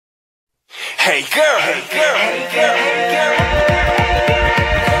Hey girl, hey girl, hey girl, hey girl.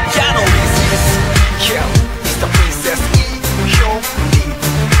 Yeah, no, this is Geum. It's the princess Lee-Hyo-Ri.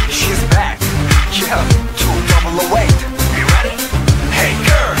 She's back. Yeah, 200. You ready? Hey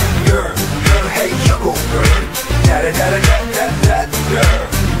girl, girl, girl, hey you go girl. Da da da da da da da.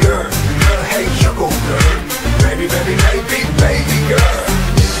 Girl, girl, girl, hey you go girl. Baby, baby, baby, baby girl.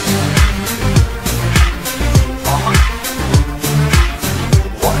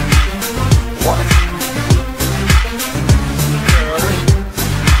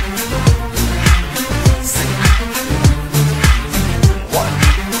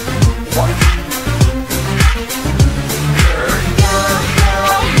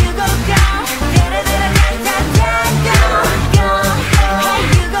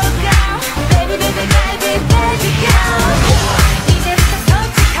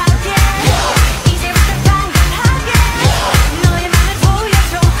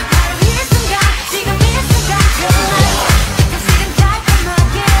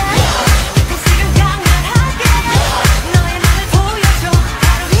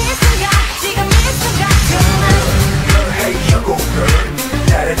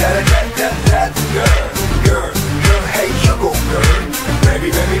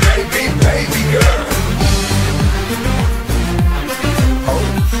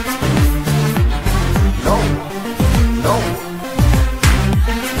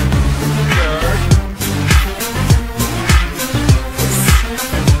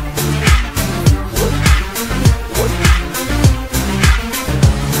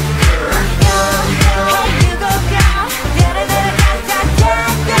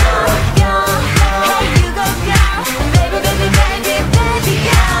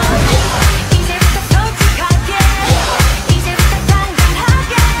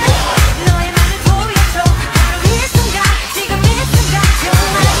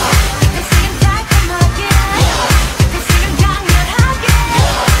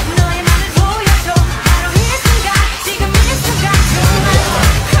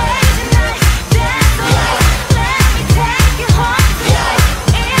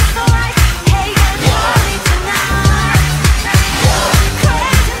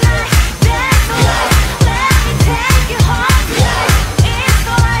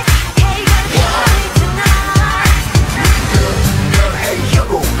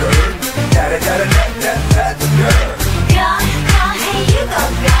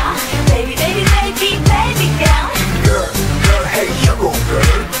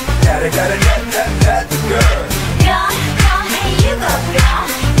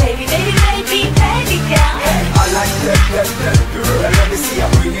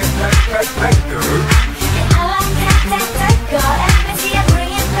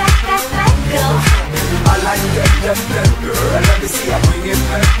 Girl, let me see I bring it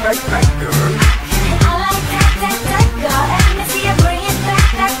back, girl.